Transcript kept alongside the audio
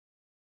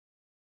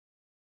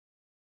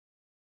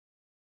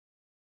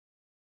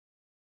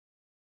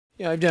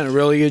Yeah, they've done a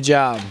really good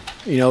job.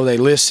 They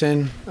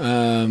listen.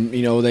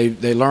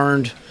 They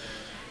learned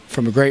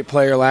from a great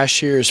player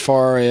last year as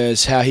far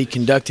as how he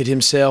conducted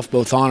himself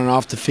both on and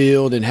off the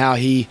field and how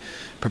he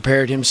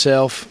prepared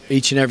himself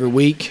each and every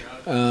week.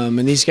 And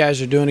these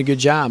guys are doing a good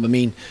job. I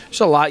mean,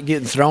 there's a lot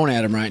getting thrown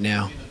at him right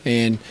now.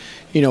 And,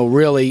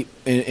 really,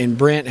 and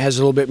Brent has a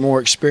little bit more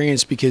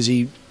experience because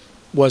he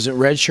wasn't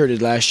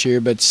redshirted last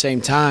year, but at the same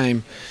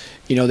time,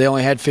 they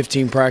only had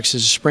 15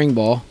 practices of spring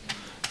ball.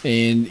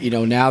 And,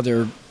 now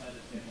they're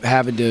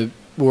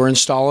we're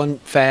installing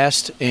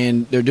fast,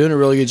 and they're doing a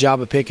really good job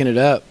of picking it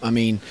up. I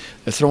mean,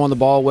 they're throwing the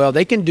ball well.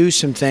 They can do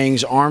some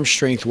things arm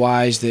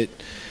strength-wise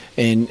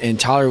and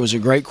Tyler was a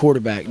great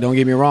quarterback, don't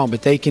get me wrong,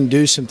 but they can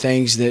do some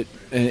things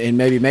and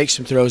maybe make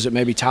some throws that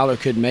maybe Tyler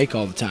couldn't make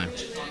all the time.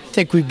 I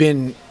think we've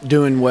been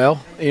doing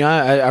well.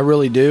 I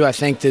really do. I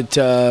think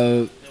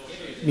that,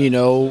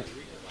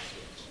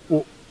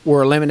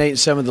 we're eliminating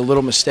some of the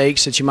little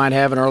mistakes that you might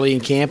have early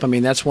in camp. I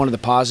mean, that's one of the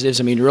positives.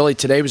 I mean, really,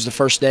 today was the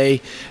first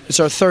day. It's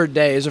our third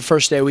day. It's the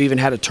first day we even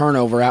had a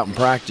turnover out in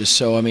practice.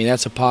 So, I mean,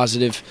 that's a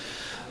positive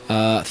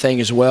thing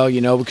as well,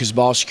 because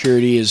ball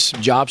security is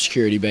job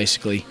security,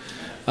 basically.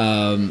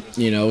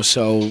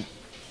 So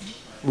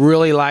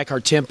really like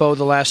our tempo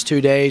the last 2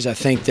 days. I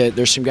think that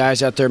there's some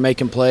guys out there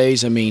making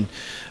plays. I mean,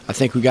 I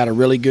think we got a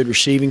really good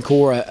receiving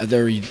core.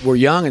 We're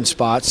young in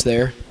spots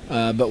there.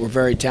 But we're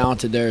very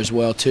talented there as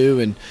well, too.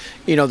 And,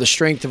 the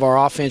strength of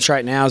our offense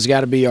right now has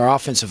got to be our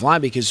offensive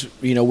line because,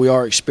 we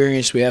are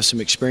experienced. We have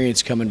some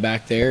experience coming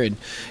back there. And,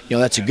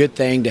 that's a good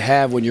thing to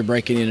have when you're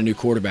breaking in a new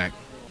quarterback.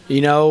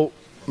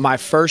 My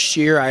first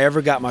year I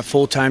ever got my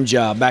full-time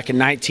job, back in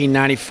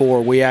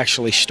 1994, we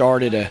actually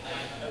started a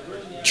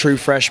true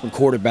freshman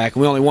quarterback.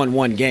 We only won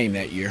one game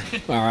that year,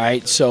 all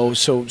right? So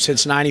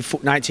since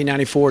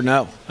 1994,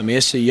 no. I mean,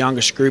 it's the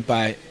youngest group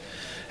I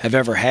have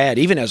ever had,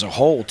 even as a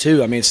whole,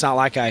 too. I mean, it's not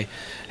like I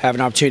have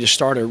an opportunity to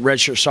start a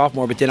redshirt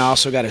sophomore, but then I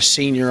also got a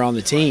senior on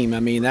the team.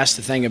 I mean, that's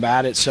the thing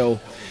about it. So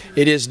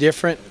it is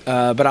different,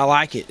 but I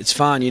like it. It's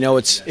fun. It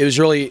was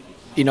really,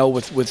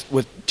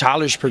 with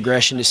Tyler's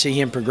progression, to see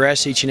him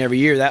progress each and every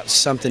year, that was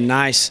something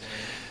nice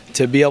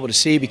to be able to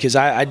see because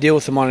I deal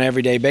with them on an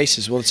everyday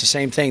basis. Well, it's the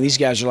same thing. These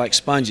guys are like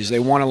sponges. They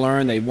want to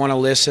learn, they want to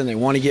listen, they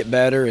want to get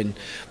better, and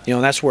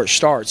that's where it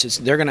starts.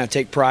 They're going to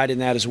take pride in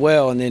that as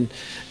well, and then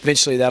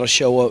eventually that'll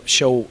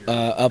show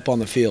up on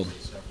the field.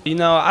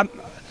 I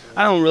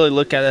don't really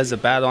look at it as a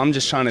battle. I'm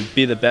just trying to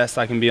be the best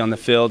I can be on the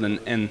field,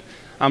 and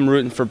I'm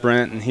rooting for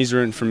Brent, and he's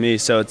rooting for me.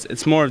 So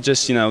it's more of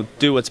just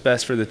do what's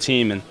best for the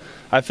team, and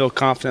I feel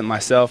confident in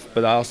myself,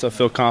 but I also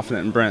feel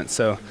confident in Brent.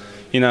 So.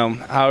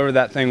 However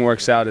that thing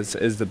works out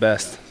is the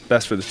best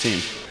for the team.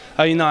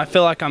 I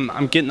feel like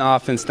I'm getting the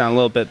offense down a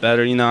little bit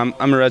better. I'm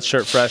a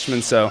redshirt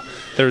freshman, so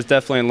there was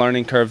definitely a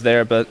learning curve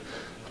there, but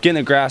getting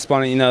a grasp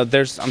on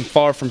it, I'm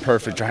far from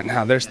perfect right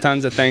now. There's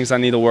tons of things I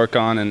need to work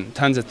on and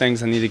tons of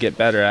things I need to get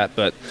better at,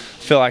 but I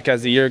feel like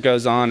as the year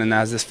goes on and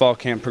as this fall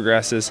camp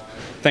progresses,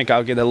 I think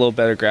I'll get a little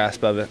better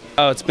grasp of it.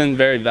 Oh, it's been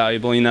very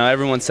valuable.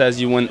 Everyone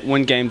says you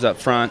win games up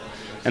front,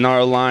 and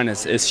our line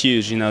is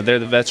huge. They're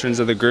the veterans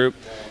of the group.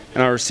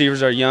 And our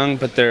receivers are young,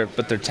 but they're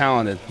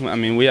talented. I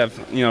mean, we have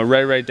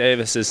Ray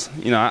Davis is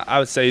I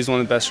would say he's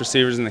one of the best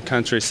receivers in the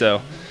country.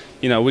 So,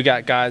 we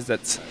got guys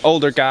that's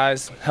older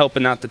guys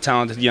helping out the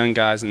talented young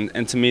guys,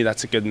 and to me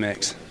that's a good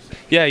mix.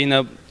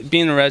 Yeah,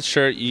 being a red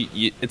shirt,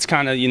 it's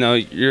kind of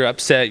you're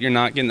upset you're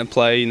not getting to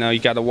play. You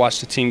got to watch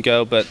the team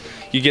go, but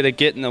you get to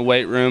get in the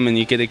weight room and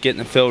you get to get in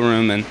the film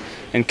room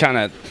and kind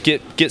of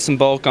get some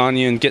bulk on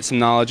you and get some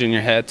knowledge in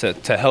your head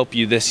to help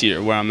you this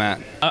year where I'm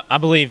at. I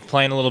believe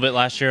playing a little bit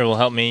last year will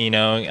help me.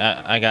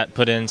 I got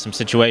put in some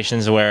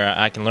situations where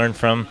I can learn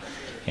from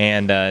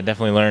and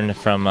definitely learn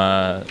from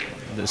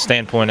the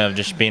standpoint of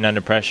just being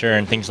under pressure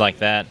and things like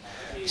that.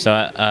 So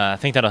I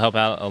think that'll help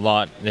out a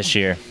lot this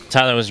year.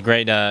 Tyler was a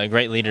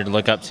great leader to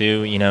look up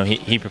to.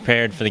 He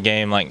prepared for the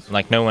game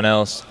like no one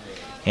else,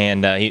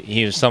 and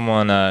he was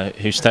someone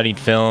who studied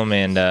film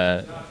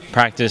and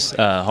practiced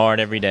hard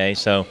every day.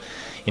 So,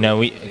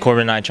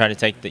 Corben and I try to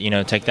take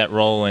that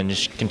role and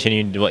just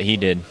continue to do what he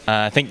did.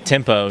 I think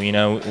tempo. We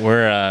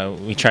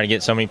try to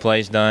get so many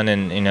plays done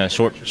in a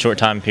short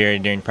time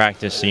period during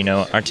practice.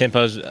 So, our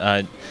tempo's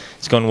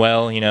it's going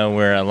well.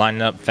 We're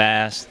lining up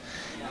fast.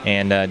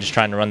 And just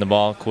trying to run the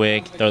ball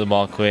quick, throw the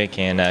ball quick,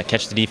 and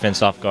catch the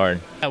defense off guard.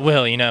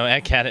 Will,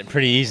 Eck had it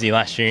pretty easy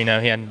last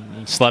year. He had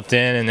slept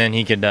in, and then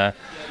he could do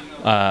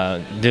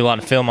a lot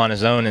of film on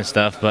his own and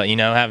stuff. But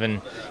having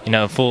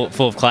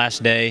full of class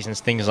days and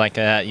things like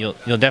that, you'll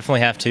definitely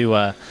have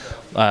to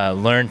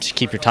learn to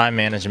keep your time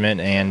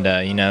management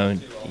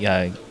and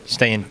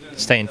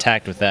stay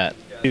intact with that.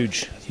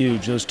 Huge.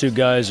 Those two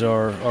guys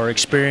are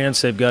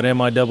experienced. They've got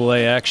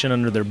MIAA action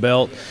under their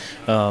belt.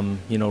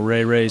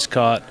 Ray's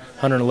caught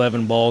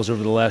 111 balls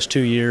over the last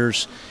 2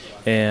 years,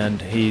 and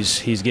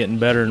he's getting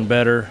better and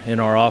better in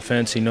our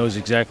offense. He knows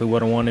exactly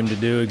what I want him to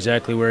do,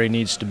 exactly where he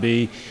needs to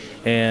be,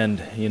 and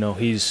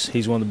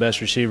he's one of the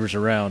best receivers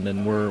around.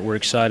 And we're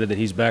excited that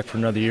he's back for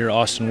another year.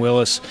 Austin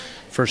Willis,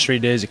 first 3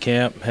 days of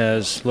camp,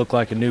 has looked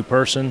like a new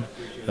person.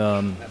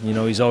 You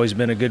know, he's always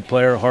been a good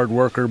player, a hard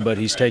worker, but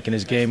he's taken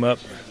his game up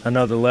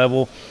another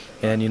level.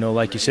 And, you know,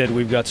 like you said,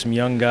 we've got some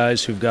young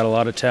guys who've got a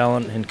lot of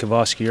talent in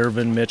Kavoski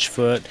Irvin, Mitch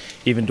Foote,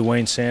 even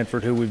Dwayne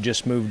Sanford, who we've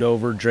just moved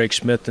over. Drake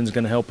Smithton's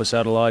going to help us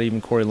out a lot. Even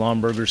Corey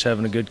Lomberger's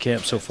having a good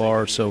camp so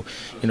far. So,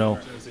 you know,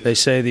 they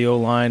say the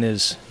O-line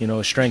is, you know,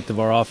 a strength of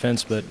our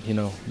offense, but, you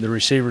know, the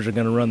receivers are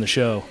going to run the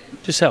show.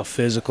 Just how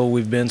physical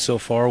we've been so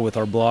far with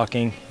our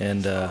blocking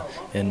and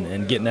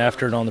getting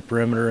after it on the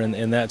perimeter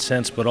in that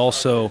sense, but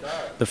also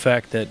the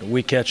fact that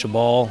we catch a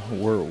ball,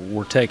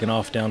 we're taking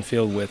off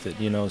downfield with it.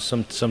 You know,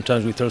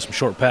 sometimes we throw some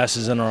short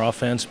passes in our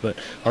offense, but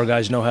our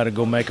guys know how to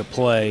go make a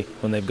play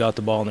when they've got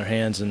the ball in their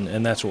hands,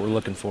 and that's what we're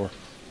looking for.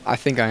 I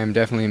think I am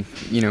definitely,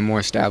 you know, more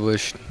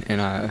established,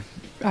 and I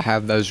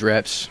have those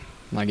reps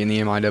like in the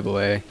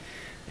MIAA,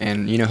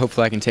 and you know,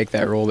 hopefully I can take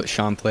that role that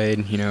Sean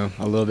played, you know,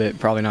 a little bit,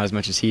 probably not as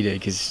much as he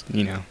did because,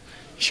 you know,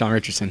 Sean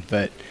Richardson,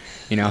 but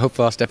you know,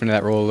 hopefully I'll step into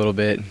that role a little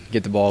bit,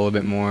 get the ball a little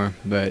bit more.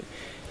 But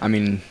I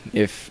mean,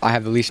 if I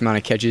have the least amount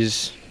of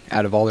catches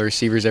out of all the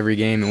receivers every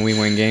game and we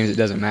win games, it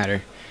doesn't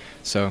matter.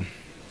 So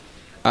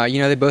you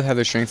know, they both have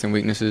their strengths and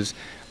weaknesses.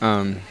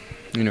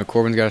 You know,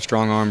 Corben's got a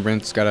strong arm,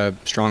 Brent's got a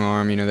strong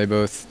arm. You know, they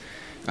both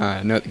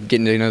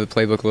getting to know the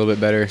playbook a little bit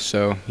better.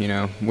 So, you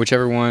know,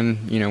 whichever one,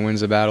 you know,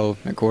 wins the battle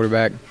at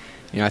quarterback,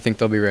 you know, I think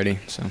they'll be ready.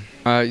 So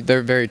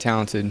they're very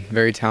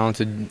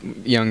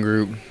talented young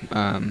group.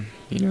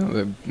 You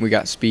know, we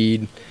got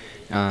speed.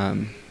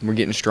 We're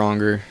getting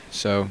stronger.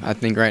 So I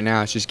think right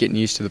now it's just getting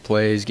used to the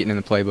plays, getting in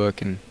the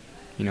playbook, and,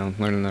 you know,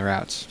 learning the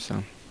routes. So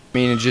I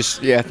mean, it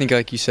just, yeah, I think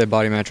like you said,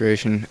 body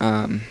maturation.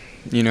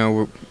 You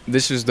know,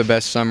 this is the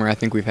best summer I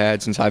think we've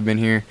had since I've been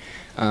here.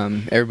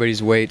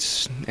 Everybody's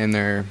weights and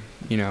their,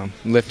 you know,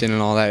 lifting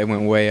and all that, it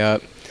went way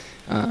up.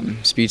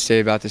 Speed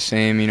stayed about the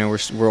same. You know,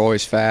 we're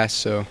always fast.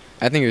 So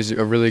I think it was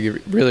a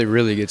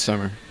really good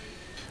summer.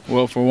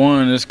 Well, for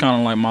one, it's kind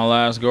of like my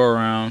last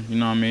go-around, you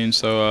know what I mean?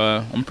 So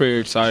I'm pretty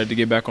excited to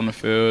get back on the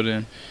field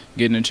and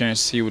getting a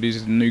chance to see what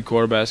these new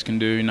quarterbacks can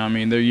do, you know what I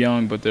mean? They're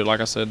young, but they're, like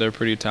I said, they're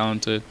pretty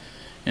talented.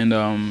 And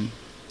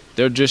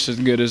they're just as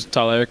good as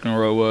Tyler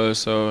Ecklenroyd was,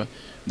 so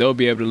they'll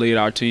be able to lead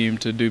our team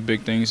to do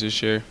big things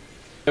this year.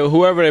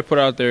 Whoever they put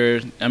out there,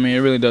 I mean, it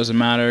really doesn't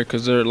matter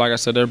because they're, like I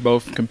said, they're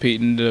both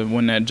competing to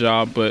win that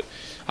job. But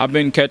I've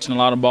been catching a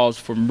lot of balls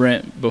from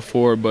Brent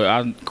before,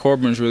 but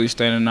Corben's really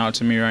standing out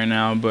to me right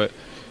now. But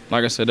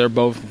like I said, they're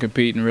both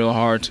competing real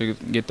hard to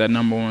get that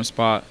 #1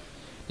 spot.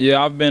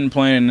 Yeah, I've been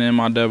playing in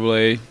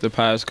MIAA the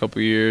past couple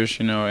of years,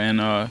 you know,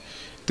 and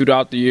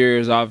throughout the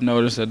years I've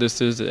noticed that this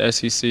is the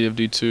SEC of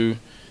D2,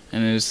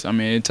 and I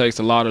mean, it takes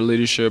a lot of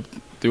leadership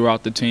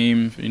throughout the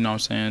team, you know what I'm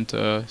saying,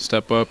 to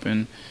step up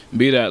and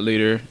be that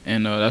leader,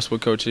 and that's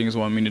what Coach Higgins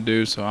wanted me to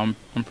do, so I'm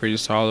pretty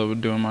solid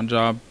with doing my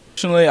job.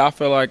 Personally, I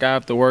feel like I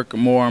have to work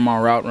more on my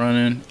route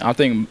running. I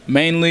think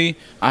mainly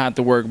I have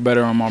to work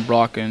better on my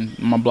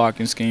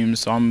blocking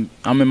schemes. So I'm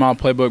in my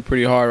playbook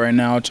pretty hard right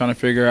now, trying to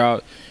figure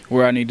out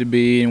where I need to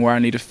be and where I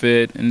need to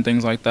fit and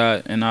things like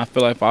that. And I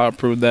feel like if I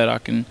improve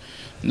that,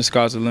 the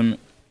sky's the limit.